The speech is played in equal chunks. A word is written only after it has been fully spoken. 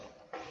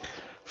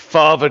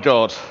Father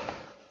God,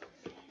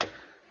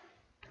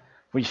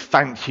 we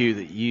thank you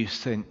that you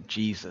sent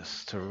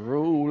Jesus to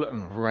rule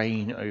and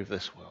reign over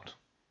this world.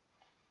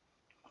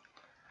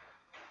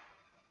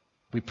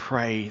 We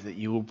pray that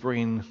you will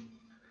bring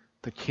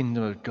the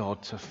kingdom of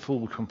God to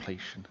full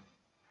completion,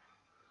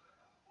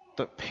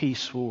 that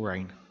peace will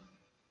reign,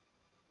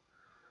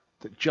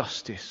 that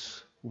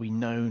justice will be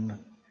known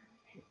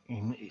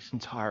in its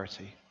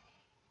entirety.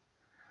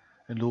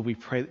 And Lord, we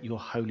pray that your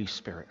Holy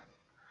Spirit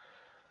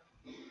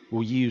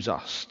will use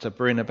us to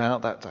bring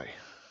about that day.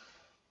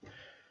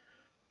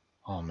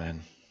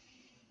 Amen.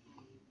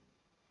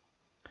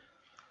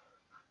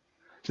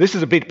 So this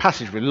is a big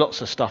passage with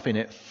lots of stuff in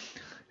it.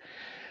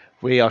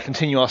 We are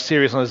continuing our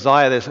series on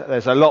Isaiah.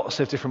 There's lots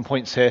of different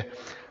points here.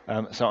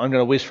 So I'm going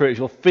to whiz through it.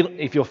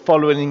 If you're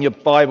following in your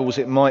Bibles,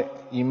 you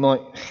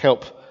might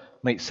help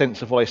make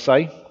sense of what I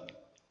say.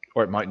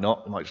 Or it might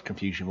not. It might just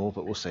confuse you more,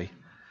 but we'll see.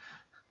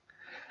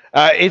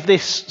 If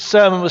this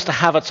sermon was to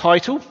have a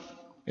title,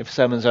 if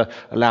sermons are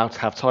allowed to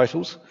have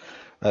titles,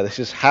 this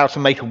is How to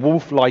Make a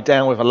Wolf Lie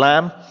Down with a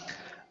Lamb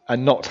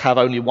and Not Have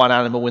Only One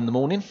Animal in the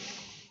Morning.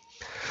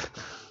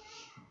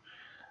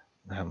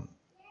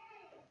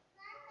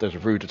 There's a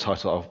ruder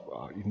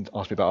title you can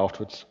ask me about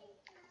afterwards.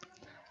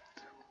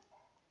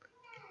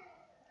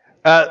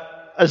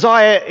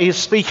 Isaiah is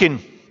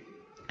speaking.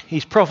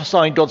 He's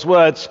prophesying God's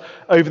words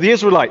over the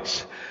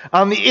Israelites.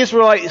 And the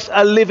Israelites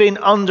are living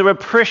under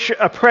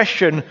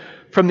oppression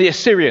from the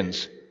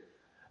Assyrians.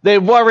 They're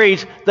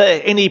worried that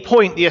at any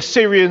point the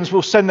Assyrians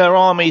will send their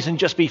armies and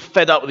just be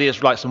fed up with the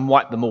Israelites and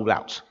wipe them all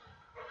out.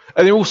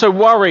 And they're also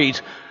worried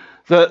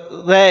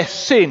that their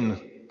sin,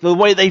 the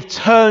way they've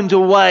turned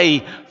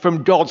away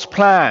from God's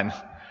plan,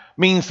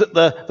 means that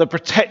the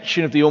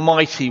protection of the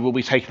Almighty will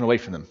be taken away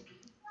from them.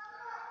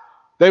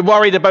 They're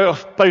worried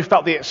both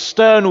about the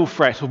external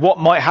threat of what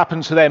might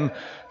happen to them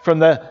from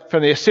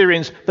the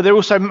Assyrians, but they're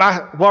also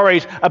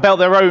worried about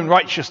their own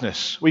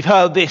righteousness. We've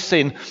heard this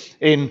in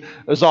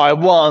Isaiah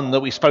 1 that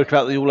we spoke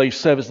about the all-age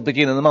service at the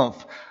beginning of the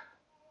month.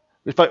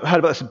 We heard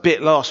about this a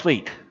bit last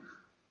week.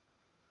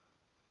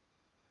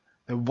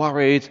 They're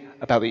worried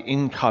about the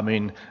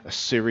incoming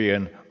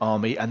Assyrian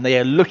army, and they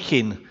are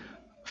looking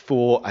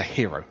for a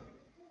hero.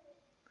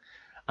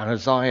 And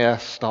Isaiah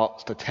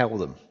starts to tell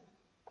them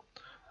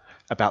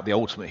about the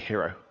ultimate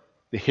hero,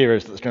 the hero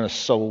that's going to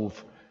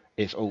solve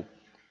it all.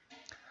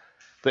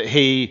 That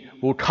he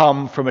will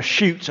come from a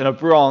shoot and a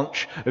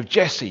branch of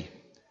Jesse.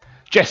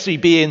 Jesse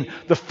being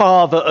the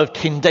father of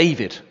King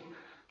David.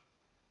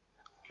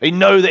 They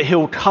know that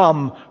he'll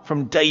come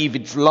from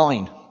David's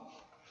line.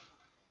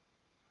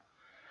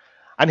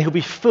 And he'll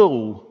be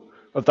full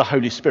of the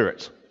Holy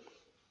Spirit.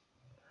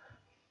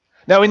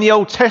 Now in the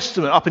Old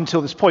Testament, up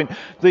until this point,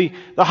 the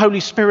Holy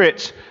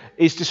Spirit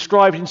is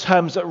described in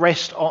terms that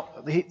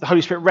the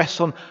Holy Spirit rests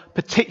on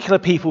particular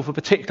people for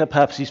particular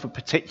purposes, for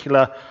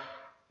particular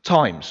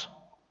times.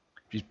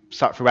 If you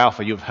sat through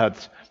Alpha, you've heard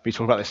me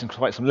talk about this in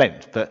quite some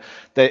length. But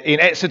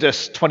in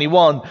Exodus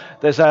 21,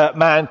 there's a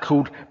man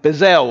called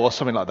Bezalel, or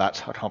something like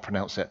that, I can't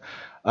pronounce it,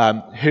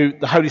 who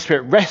the Holy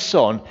Spirit rests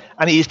on,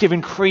 and he is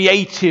given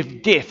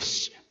creative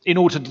gifts in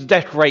order to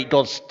decorate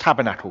God's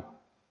tabernacle.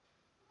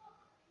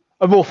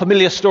 A more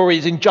familiar story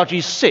is in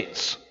Judges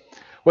 6,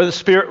 where the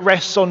Spirit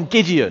rests on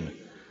Gideon,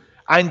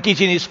 and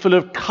Gideon is full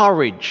of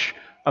courage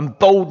and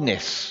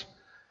boldness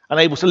and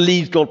able to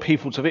lead God's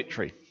people to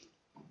victory.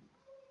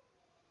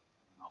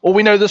 Or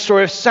we know the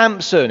story of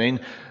Samson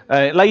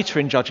later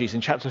in Judges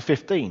in chapter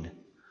 15,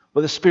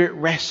 where the Spirit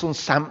rests on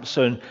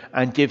Samson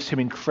and gives him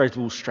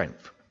incredible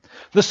strength.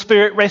 The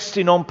Spirit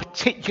resting on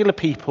particular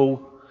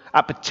people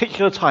at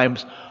particular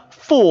times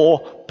for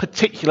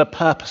particular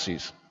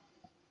purposes.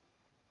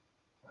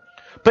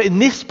 But in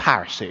this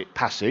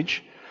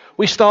passage,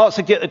 we start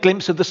to get a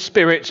glimpse of the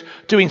Spirit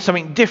doing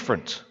something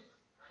different.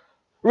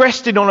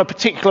 Resting on a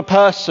particular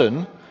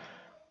person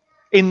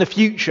in the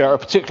future, a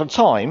particular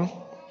time,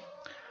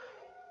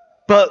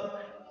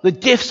 but the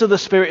gifts of the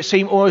Spirit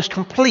seem almost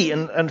complete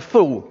and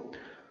full.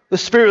 The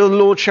Spirit of the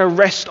Lord shall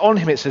rest on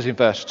him, it says in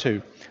verse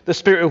 2. The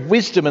Spirit of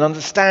wisdom and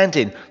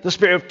understanding, the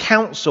Spirit of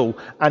counsel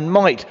and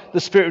might,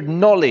 the Spirit of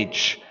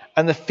knowledge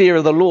and the fear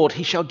of the Lord.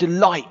 He shall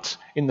delight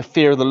in the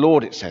fear of the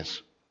Lord, it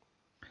says.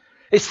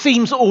 It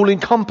seems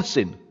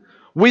all-encompassing.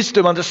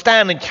 Wisdom,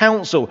 understanding,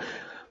 counsel.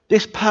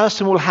 This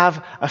person will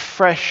have a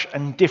fresh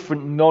and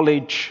different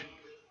knowledge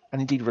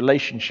and indeed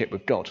relationship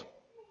with God.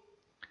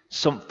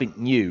 Something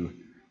new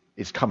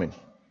is coming.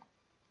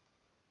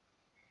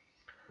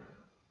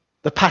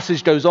 The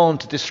passage goes on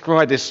to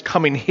describe this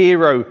coming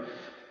hero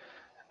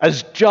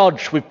as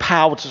judge with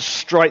power to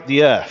strike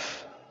the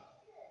earth.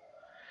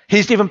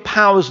 He's given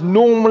powers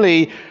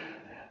normally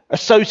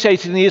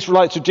associated in the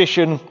Israelite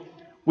tradition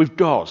with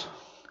God,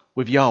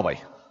 with Yahweh.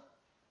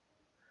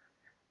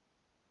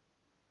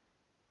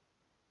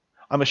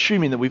 I'm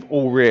assuming that we've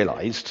all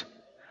realised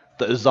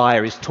that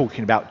Isaiah is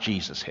talking about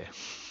Jesus here.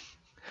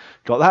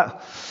 Got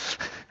that?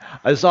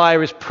 Isaiah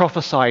is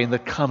prophesying the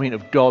coming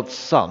of God's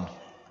Son.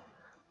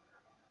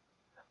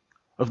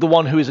 of the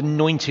one who is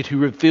anointed, who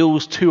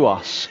reveals to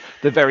us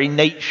the very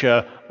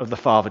nature of the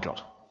Father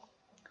God.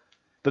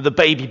 That the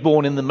baby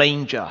born in the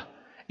manger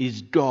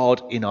is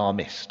God in our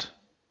midst.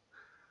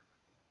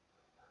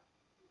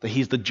 That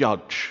he's the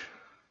judge.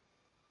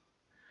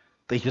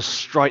 That he can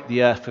strike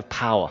the earth with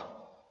power.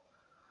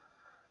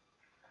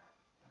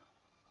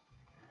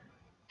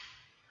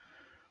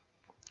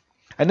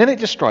 And then it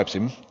describes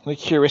him in a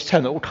curious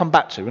term that we'll come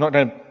back to. We're not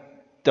going to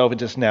delve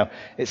into this now.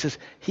 It says,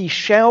 he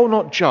shall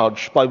not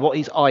judge by what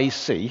his eyes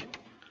see,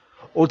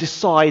 or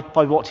decide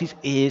by what his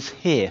ears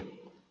hear.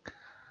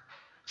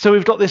 So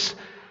we've got this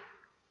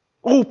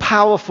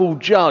all-powerful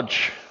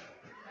judge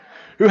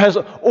who has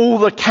all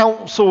the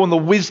counsel and the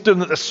wisdom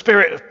that the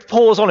Spirit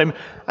pours on him,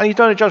 and he's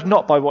going to judge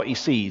not by what he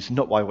sees,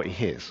 not by what he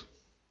hears.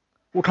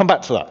 We'll come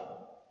back to that.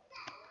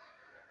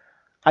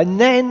 And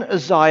then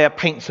Isaiah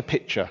paints a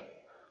picture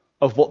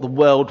of what the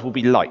world will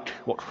be like,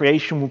 what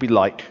creation will be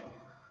like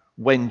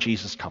when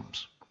Jesus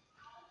comes,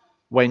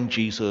 when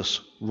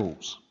Jesus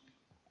rules.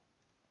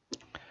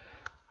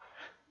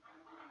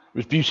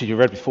 With beauty, you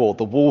read before,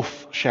 the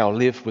wolf shall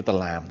live with the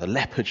lamb, the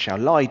leopard shall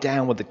lie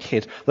down with the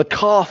kid, the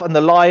calf and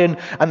the lion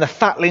and the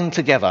fatling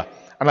together,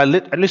 and a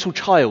little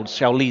child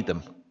shall lead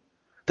them.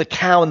 The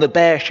cow and the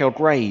bear shall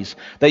graze,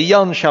 their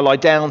young shall lie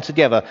down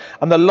together,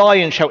 and the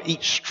lion shall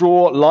eat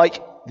straw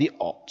like the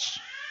ox.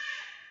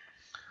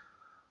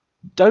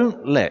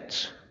 Don't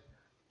let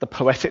the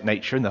poetic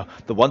nature and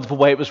the wonderful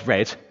way it was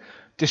read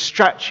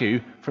distract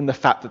you from the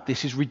fact that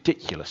this is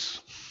ridiculous.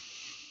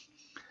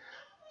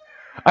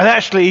 And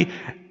actually,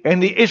 in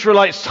the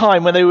Israelites'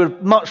 time, when they were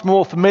much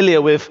more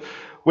familiar with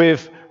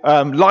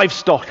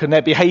livestock and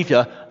their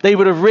behavior, they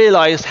would have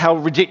realized how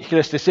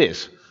ridiculous this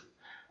is.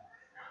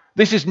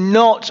 This is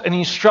not an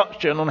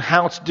instruction on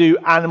how to do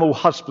animal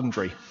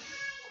husbandry.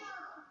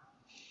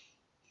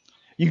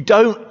 You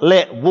don't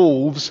let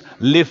wolves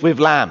live with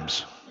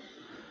lambs.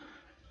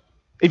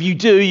 If you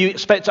do, you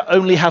expect to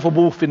only have a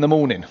wolf in the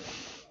morning,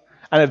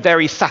 and a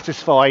very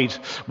satisfied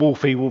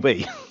wolf he will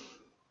be.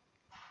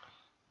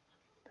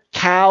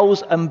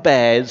 Cows and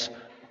bears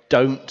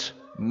don't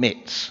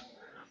mix.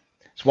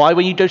 It's why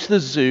when you go to the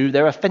zoo,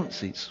 there are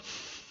fences.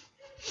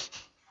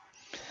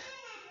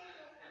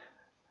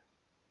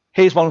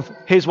 Here's one.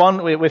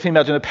 We're thinking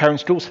about doing a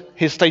parents' course.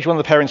 Here's stage one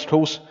of the parents'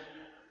 course.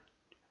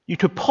 You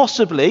could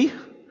possibly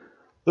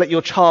let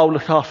your child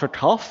look after a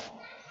calf.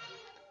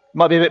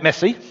 Might be a bit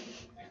messy.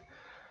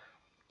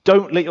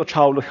 Don't let your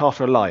child look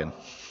after a lion.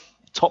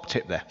 Top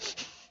tip there.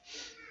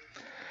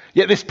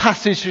 Yet this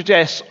passage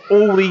suggests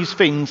all these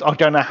things are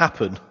going to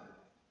happen.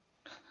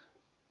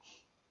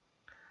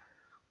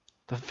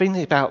 The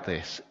thing about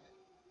this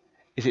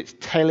is it's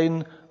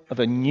telling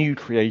of a new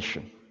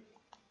creation.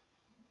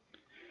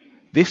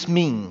 This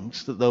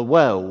means that the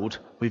world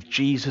with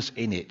Jesus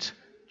in it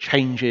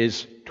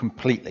changes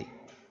completely.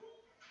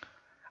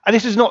 And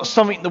this is not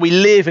something that we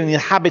live and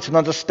inhabit and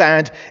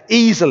understand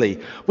easily.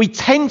 We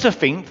tend to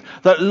think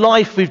that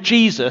life with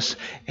Jesus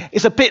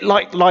is a bit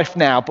like life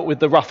now, but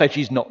with the rough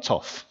edges knocked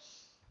off.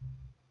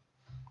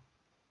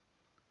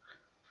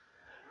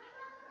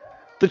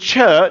 The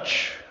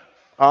church,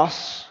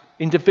 us,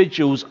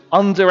 individuals,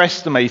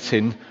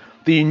 underestimating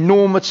the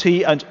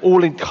enormity and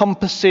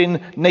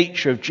all-encompassing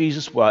nature of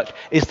Jesus' work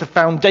is the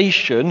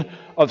foundation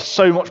of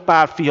so much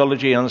bad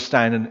theology and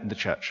understanding in the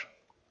church.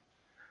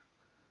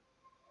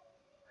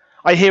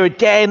 I hear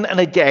again and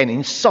again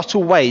in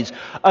subtle ways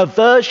a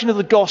version of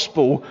the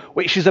gospel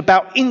which is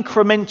about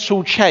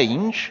incremental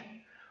change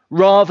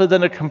rather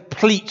than a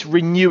complete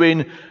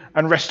renewing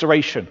and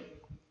restoration.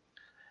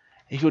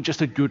 If you're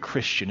just a good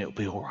Christian, it'll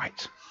be all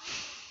right.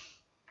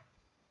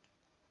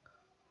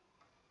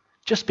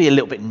 Just be a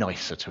little bit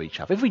nicer to each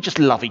other. If we just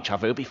love each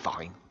other, it'll be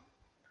fine.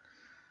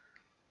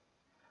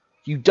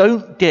 You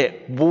don't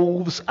get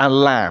wolves and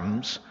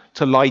lambs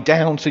to lie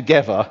down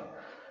together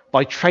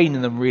by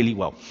training them really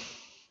well.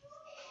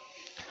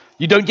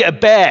 You don't get a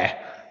bear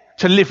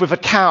to live with a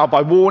cow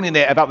by warning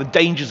it about the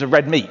dangers of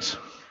red meat.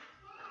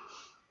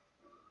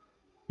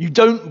 You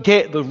don't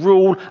get the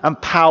rule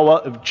and power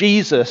of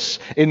Jesus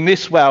in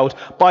this world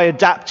by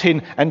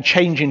adapting and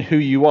changing who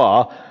you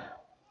are,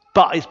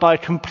 but it's by a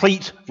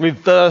complete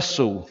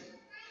reversal,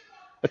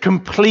 a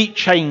complete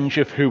change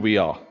of who we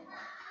are.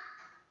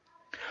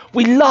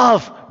 We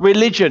love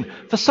religion.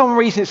 For some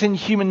reason, it's in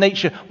human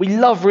nature. We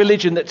love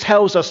religion that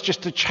tells us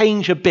just to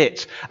change a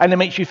bit and it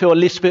makes you feel a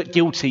little bit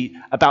guilty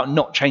about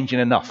not changing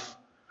enough.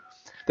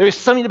 There is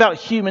something about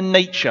human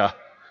nature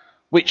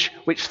which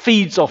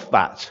feeds off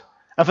that.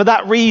 And for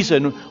that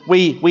reason,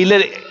 we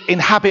let it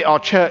inhabit our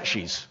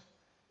churches.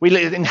 We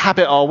let it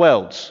inhabit our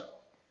worlds.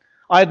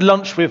 I had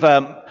lunch with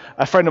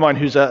a friend of mine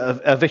who's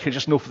a vicar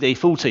just north of the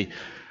A40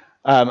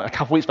 a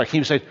couple of weeks back. He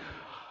was saying,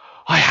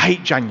 I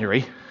hate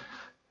January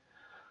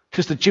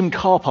because the gym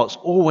car park's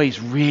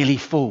always really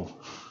full.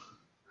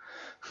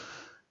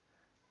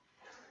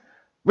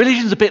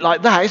 Religion's a bit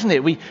like that, isn't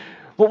it?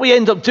 What we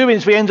end up doing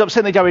is we end up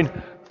sitting there going,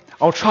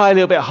 I'll try a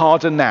little bit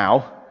harder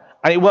now,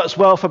 and it works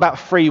well for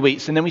about 3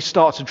 weeks, and then we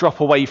start to drop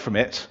away from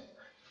it.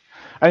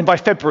 And by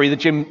February, the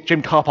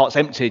gym car park's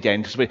empty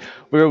again because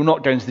we're all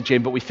not going to the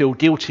gym, but we feel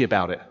guilty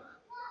about it.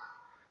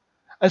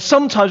 And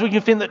sometimes we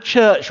can think that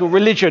church or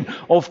religion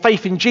or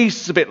faith in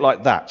Jesus is a bit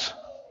like that.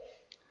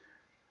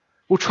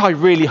 We'll try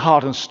really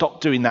hard and stop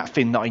doing that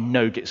thing that I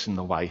know gets in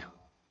the way.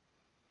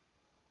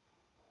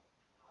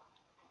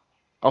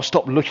 I'll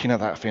stop looking at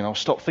that thing. I'll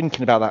stop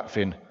thinking about that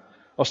thing.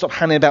 I'll stop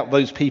hanging about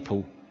those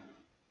people.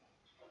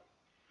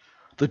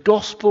 The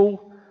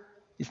gospel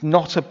is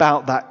not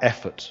about that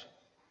effort.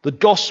 The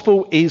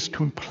gospel is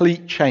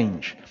complete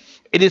change.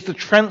 It is the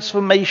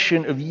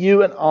transformation of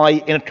you and I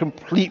in a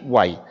complete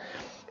way.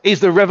 It is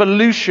the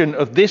revolution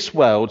of this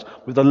world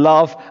with the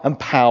love and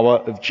power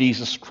of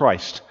Jesus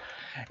Christ.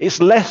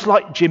 It's less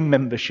like gym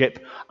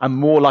membership and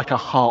more like a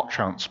heart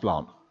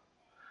transplant.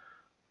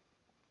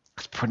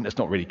 That's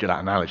not really good at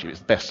analogy. It's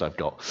the best I've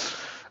got.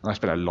 And I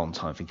spent a long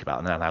time thinking about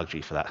an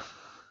analogy for that.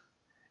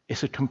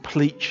 It's a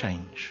complete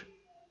change,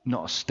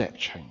 not a step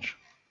change.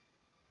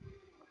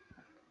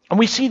 And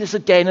we see this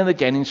again and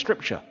again in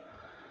Scripture.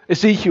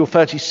 Ezekiel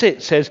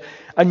 36 says,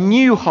 "A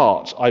new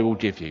heart I will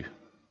give you.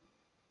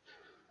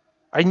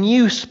 A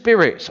new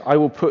spirit I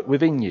will put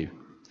within you.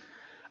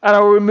 And I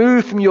will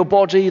remove from your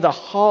body the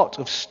heart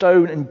of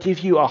stone and give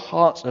you a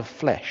heart of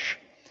flesh."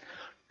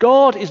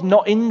 God is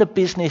not in the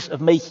business of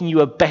making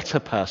you a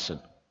better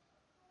person.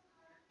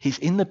 He's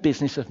in the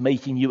business of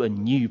making you a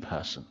new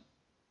person.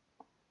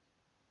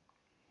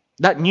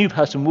 That new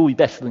person will be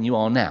better than you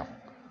are now.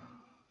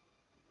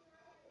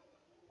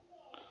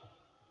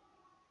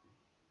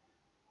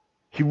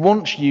 He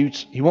wants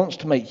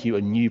to make you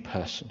a new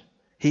person.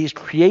 He is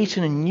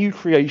creating a new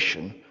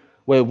creation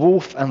where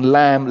wolf and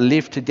lamb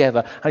live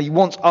together, and he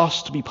wants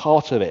us to be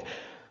part of it.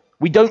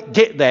 We don't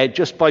get there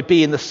just by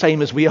being the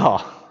same as we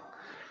are.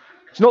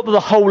 It's not that the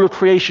whole of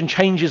creation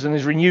changes and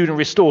is renewed and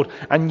restored,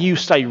 and you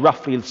stay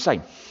roughly the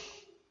same.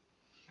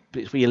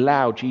 But if we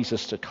allow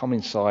Jesus to come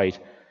inside,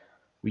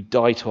 we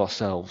die to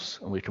ourselves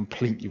and we're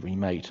completely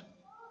remade.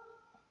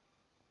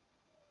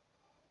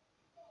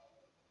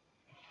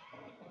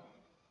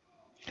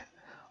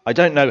 I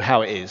don't know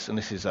how it is, and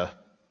this is a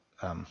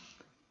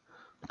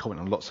comment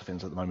on lots of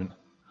things at the moment,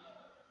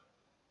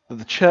 that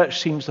the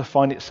church seems to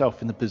find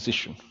itself in the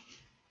position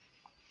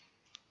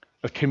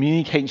of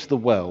communicating to the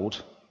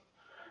world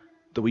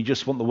that we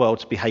just want the world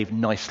to behave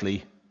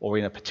nicely or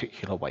in a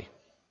particular way,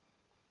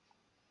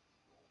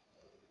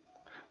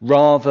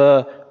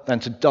 rather than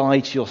to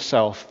die to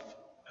yourself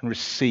and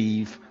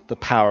receive the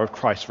power of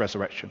Christ's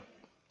resurrection.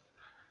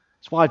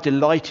 That's why I've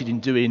delighted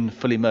in doing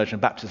full immersion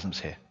baptisms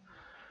here.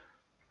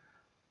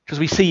 Because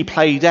we see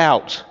played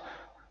out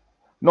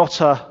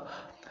not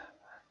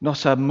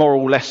a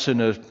moral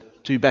lesson of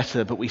do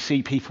better, but we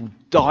see people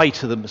die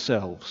to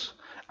themselves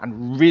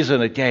and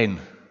risen again.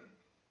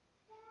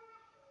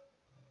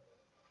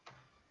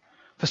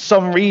 For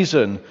some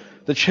reason,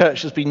 the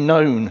church has been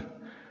known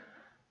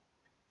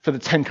for the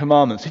Ten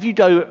Commandments. If you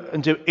go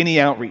and do any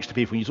outreach to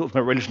people and you talk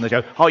about religion, they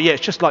go, "Oh yeah,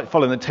 it's just like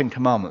following the Ten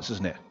Commandments,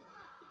 isn't it?"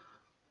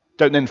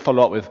 Don't then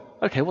follow up with,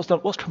 "Okay,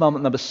 what's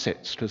commandment number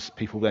 6?" Because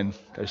people then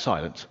go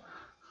silent.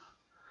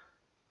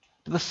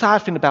 But the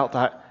sad thing about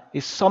that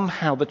is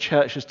somehow the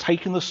church has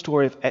taken the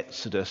story of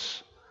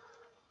Exodus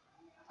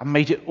and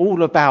made it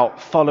all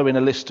about following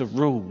a list of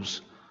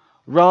rules,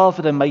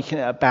 rather than making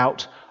it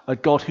about a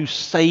God who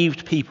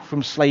saved people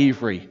from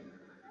slavery,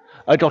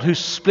 a God who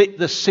split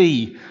the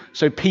sea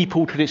so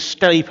people could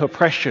escape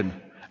oppression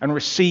and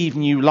receive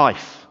new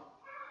life,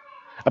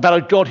 about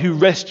a God who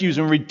rescues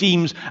and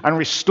redeems and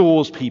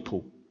restores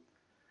people.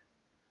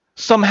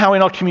 Somehow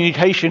in our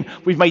communication,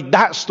 we've made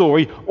that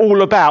story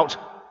all about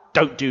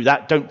don't do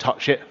that, don't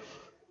touch it.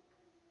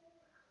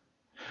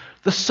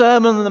 The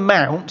Sermon on the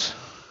Mount,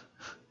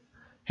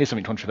 here's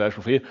something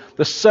controversial for you.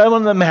 The Sermon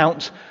on the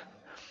Mount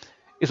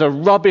is a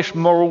rubbish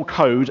moral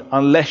code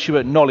unless you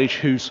acknowledge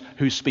who's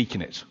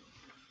speaking it.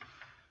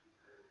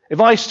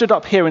 If I stood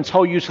up here and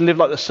told you to live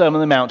like the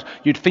Sermon on the Mount,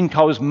 you'd think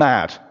I was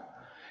mad.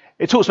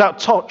 It talks about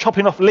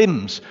chopping off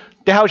limbs,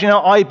 gouging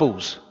out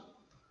eyeballs.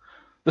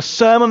 The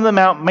Sermon on the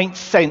Mount makes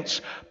sense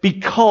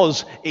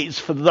because it's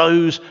for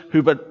those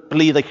who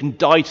believe they can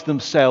die to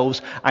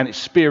themselves and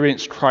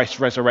experience Christ's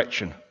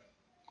resurrection.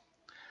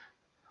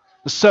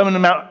 The Sermon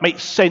on the Mount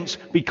makes sense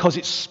because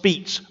it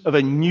speaks of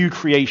a new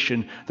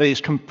creation that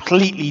is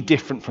completely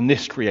different from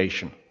this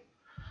creation,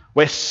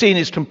 where sin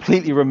is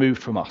completely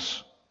removed from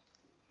us.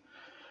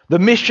 The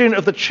mission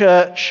of the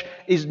church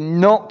is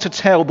not to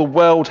tell the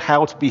world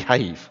how to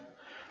behave.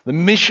 The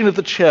mission of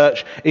the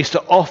church is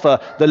to offer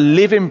the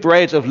living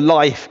bread of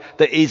life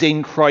that is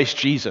in Christ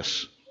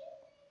Jesus.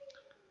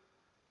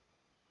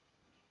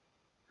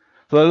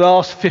 For the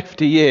last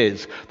 50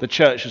 years, the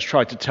church has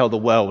tried to tell the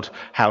world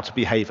how to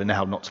behave and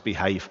how not to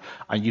behave.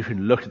 And you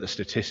can look at the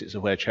statistics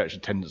of where church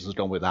attendance has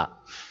gone with that.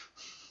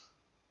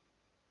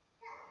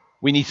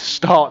 We need to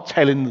start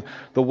telling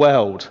the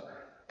world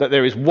that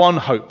there is one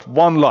hope,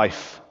 one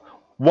life,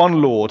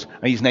 one Lord,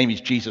 and his name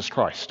is Jesus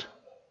Christ.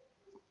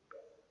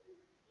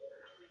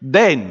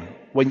 Then,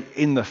 when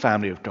in the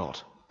family of God,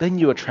 then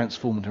you are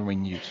transformed and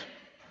renewed.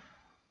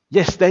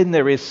 Yes, then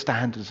there is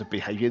standards of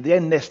behaviour.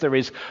 Then yes, there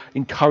is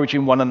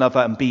encouraging one another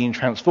and being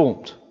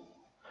transformed.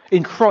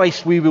 In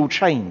Christ we will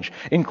change.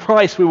 In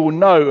Christ we will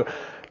know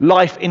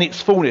life in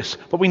its fullness.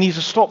 But we need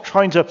to stop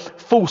trying to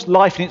force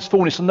life in its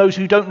fullness on those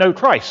who don't know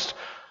Christ.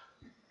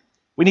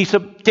 We need to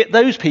get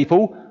those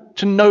people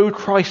to know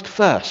Christ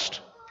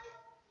first.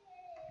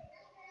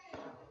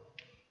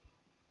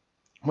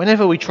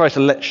 Whenever we try to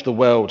lecture the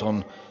world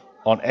on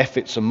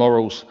ethics and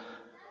morals,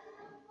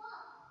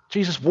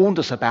 Jesus warned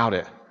us about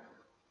it.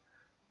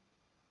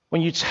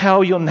 When you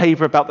tell your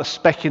neighbour about the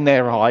speck in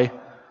their eye,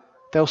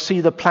 they'll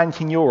see the plank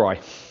in your eye.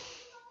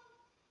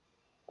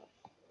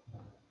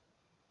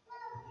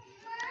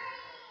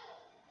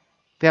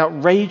 The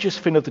outrageous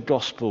thing of the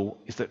gospel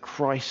is that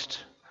Christ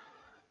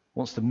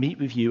wants to meet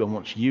with you and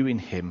wants you in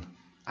him,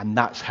 and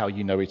that's how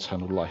you know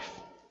eternal life.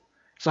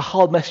 It's a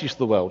hard message to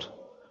the world.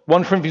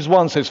 1 Corinthians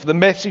 1 says, "For the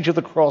message of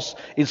the cross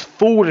is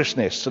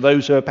foolishness to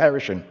those who are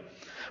perishing.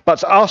 But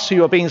to us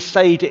who are being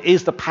saved, it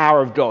is the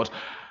power of God."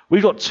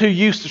 We've got too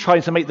used to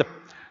trying to make the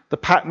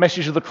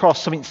message of the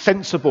cross something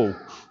sensible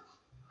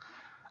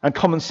and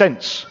common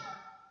sense.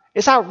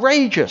 It's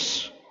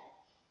outrageous.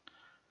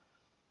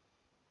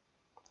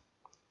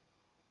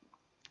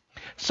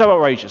 So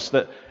outrageous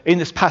that in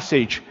this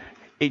passage,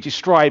 it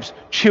describes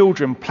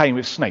children playing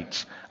with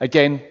snakes.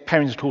 Again,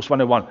 Parenting Course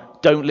 101,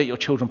 don't let your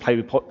children play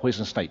with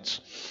poisonous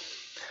snakes.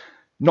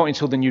 Not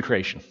until the new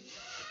creation.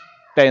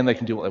 Then they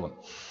can do what they want.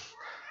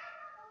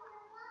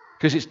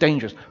 Because it's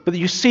dangerous. But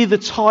you see the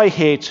tie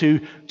here to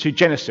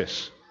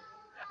Genesis.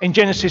 In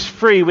Genesis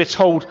 3, we're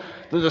told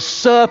that the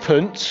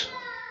serpent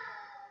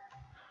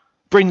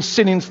brings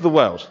sin into the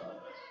world.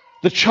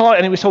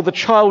 And it was told the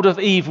child of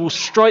Eve will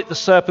strike the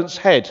serpent's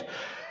head,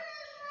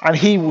 and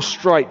he will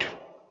strike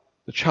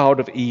the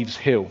child of Eve's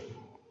heel.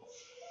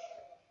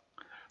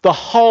 The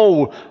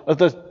whole of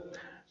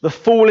the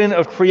falling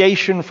of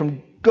creation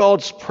from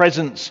God's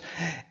presence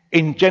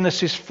in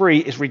Genesis 3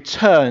 is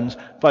returned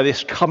by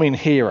this coming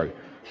hero,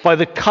 by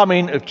the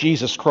coming of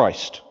Jesus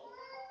Christ.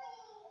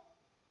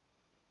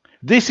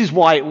 This is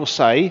why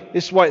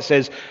it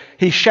says,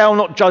 "He shall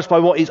not judge by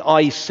what his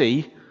eyes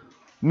see,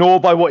 nor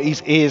by what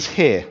his ears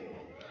hear,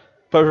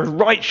 but with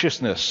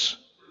righteousness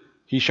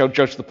he shall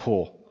judge the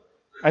poor,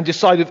 and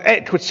decide with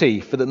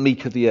equity for the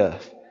meek of the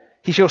earth.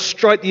 He shall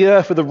strike the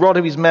earth with the rod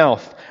of his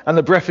mouth, and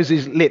the breath of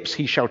his lips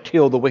he shall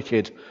kill the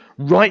wicked.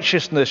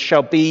 Righteousness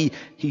shall be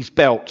his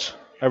belt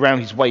around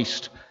his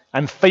waist,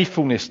 and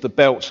faithfulness the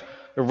belt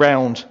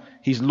around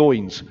his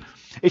loins."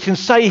 It can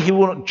say he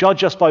will not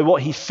judge us by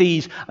what he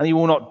sees, and he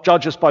will not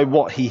judge us by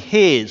what he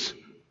hears,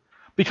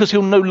 because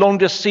he'll no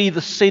longer see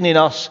the sin in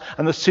us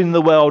and the sin in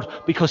the world,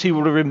 because he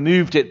will have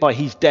removed it by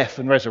his death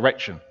and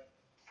resurrection.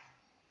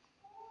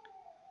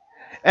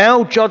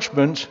 Our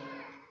judgment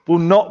will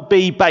not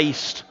be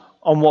based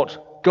on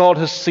what God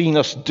has seen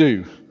us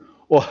do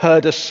or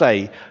heard us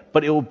say,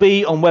 but it will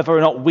be on whether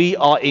or not we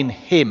are in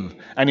him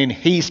and in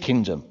his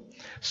kingdom,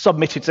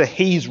 submitted to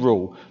his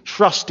rule,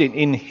 trusting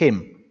in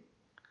him.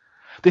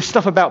 This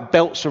stuff about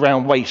belts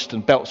around waist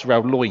and belts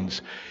around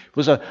loins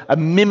was a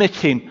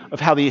mimicking of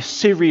how the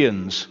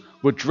Assyrians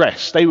were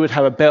dressed. They would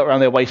have a belt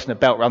around their waist and a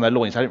belt around their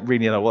loins. I don't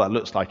really know what that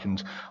looks like,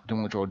 and I don't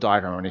want to draw a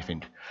diagram or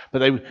anything.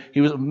 But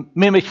he was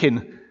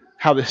mimicking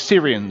how the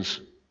Assyrians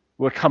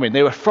were coming.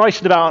 They were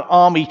frightened about an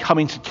army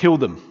coming to kill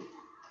them.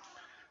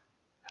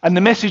 And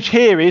the message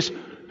here is,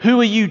 who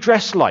are you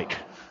dressed like?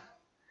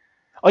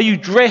 Are you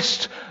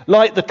dressed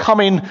like the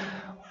coming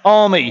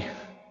army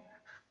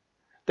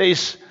that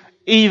is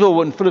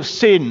evil and full of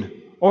sin?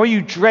 Or are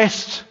you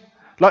dressed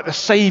like the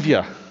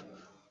Saviour?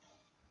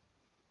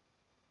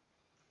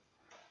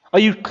 Are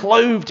you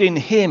clothed in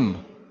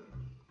him?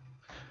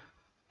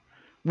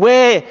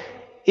 Where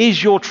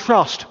is your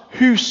trust?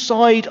 Whose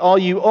side are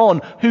you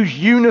on? Whose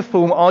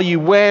uniform are you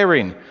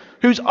wearing?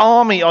 Whose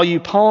army are you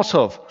part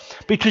of?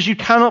 Because you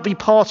cannot be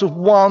part of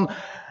one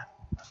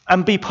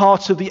and be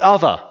part of the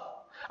other.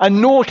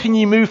 And nor can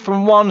you move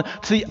from one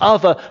to the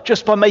other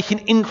just by making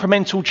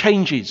incremental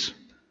changes.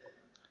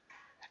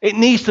 It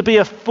needs to be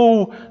a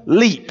full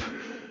leap.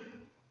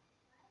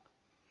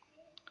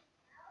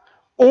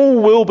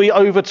 All will be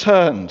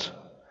overturned.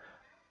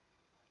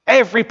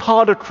 Every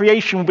part of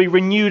creation will be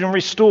renewed and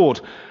restored.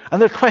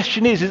 And the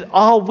question is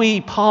are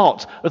we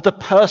part of the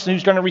person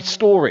who's going to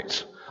restore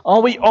it?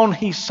 Are we on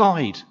his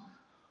side?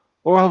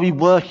 Or are we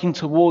working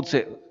towards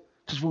it?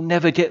 Because we'll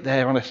never get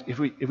there if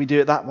we do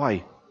it that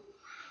way.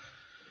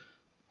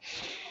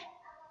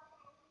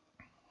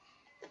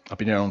 I've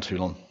been here on too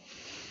long.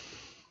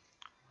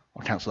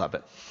 I'll cancel that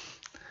bit.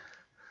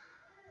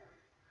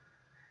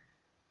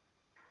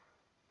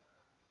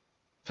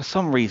 For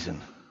some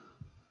reason,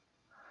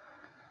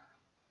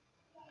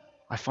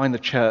 I find the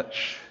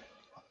church,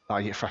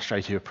 I get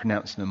frustrated with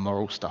pronouncing the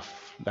moral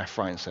stuff left,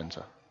 right, and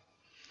centre.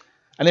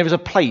 And there is a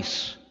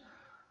place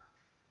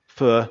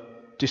for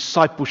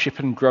discipleship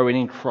and growing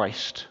in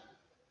Christ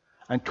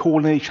and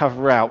calling each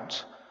other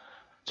out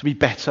to be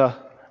better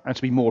and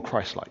to be more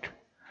Christ-like.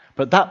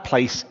 But that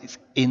place is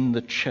in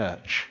the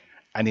church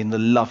and in the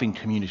loving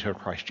community of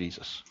Christ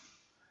Jesus.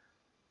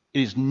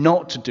 It is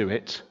not to do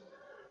it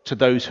to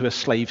those who are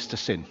slaves to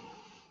sin.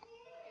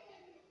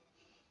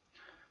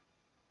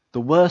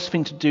 The worst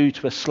thing to do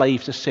to a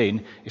slave to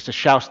sin is to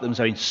shout at them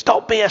saying,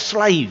 "Stop being a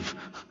slave!"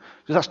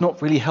 Because that's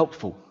not really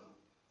helpful.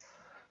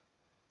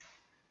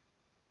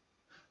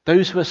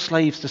 Those who are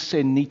slaves to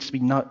sin need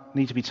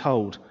to be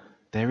told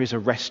there is a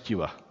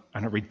rescuer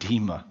and a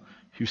redeemer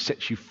who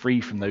sets you free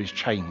from those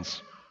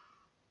chains.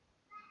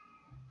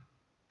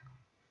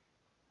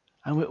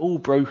 And we're all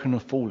broken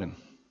and fallen.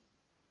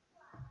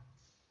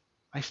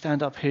 I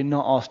stand up here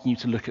not asking you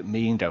to look at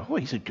me and go, "Oh,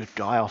 he's a good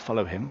guy, I'll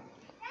follow him."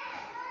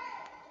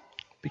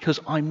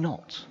 Because I'm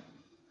not.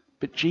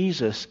 But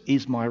Jesus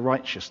is my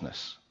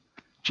righteousness.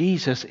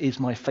 Jesus is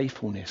my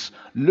faithfulness.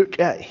 Look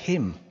at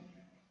him.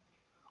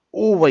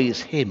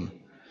 Always him.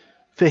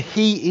 For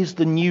he is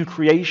the new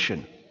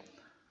creation,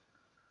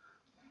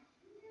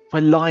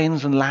 where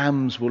lions and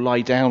lambs will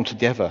lie down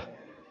together.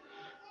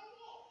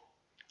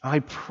 I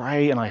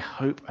pray and I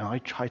hope and I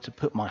try to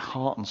put my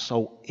heart and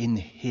soul in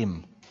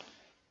him.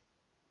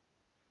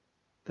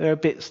 There are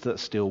bits that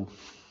still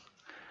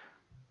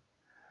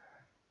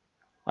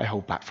I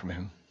hold back from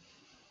him.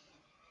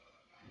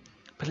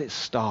 But let's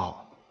start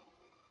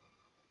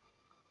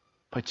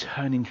by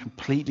turning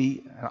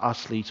completely and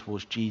utterly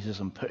towards Jesus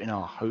and putting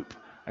our hope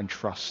and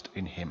trust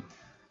in him.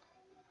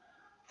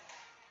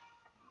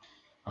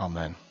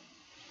 Amen.